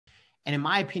And in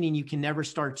my opinion, you can never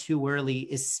start too early,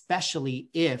 especially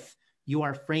if you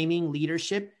are framing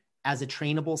leadership as a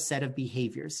trainable set of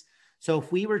behaviors. So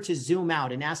if we were to zoom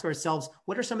out and ask ourselves,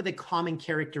 what are some of the common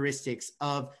characteristics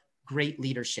of great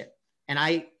leadership? And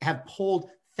I have polled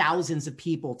thousands of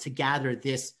people to gather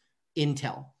this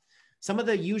intel. Some of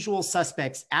the usual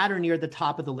suspects at or near the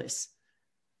top of the list: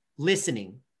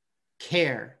 listening,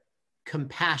 care,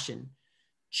 compassion,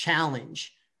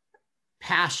 challenge,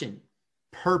 passion,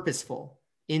 purposeful,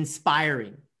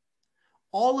 inspiring,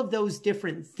 all of those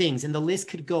different things. And the list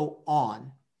could go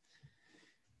on.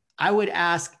 I would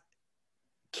ask,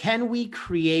 can we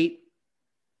create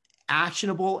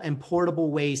actionable and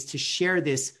portable ways to share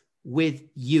this with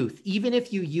youth, even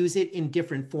if you use it in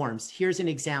different forms? Here's an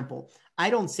example. I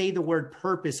don't say the word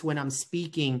purpose when I'm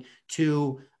speaking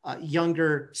to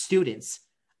younger students.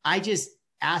 I just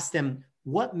ask them,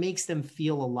 what makes them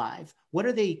feel alive? What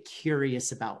are they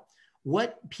curious about?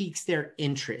 What piques their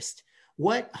interest?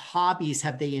 What hobbies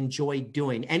have they enjoyed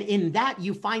doing? And in that,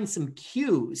 you find some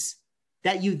cues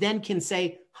that you then can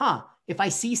say, if I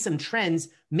see some trends,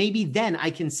 maybe then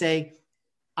I can say,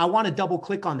 I want to double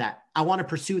click on that. I want to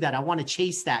pursue that. I want to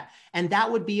chase that. And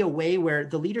that would be a way where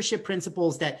the leadership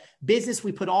principles that business,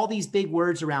 we put all these big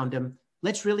words around them.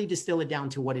 Let's really distill it down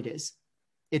to what it is.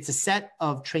 It's a set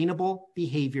of trainable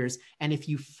behaviors. And if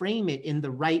you frame it in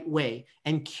the right way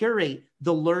and curate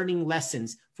the learning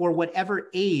lessons for whatever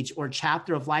age or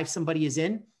chapter of life somebody is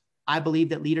in, I believe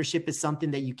that leadership is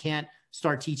something that you can't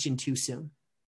start teaching too soon.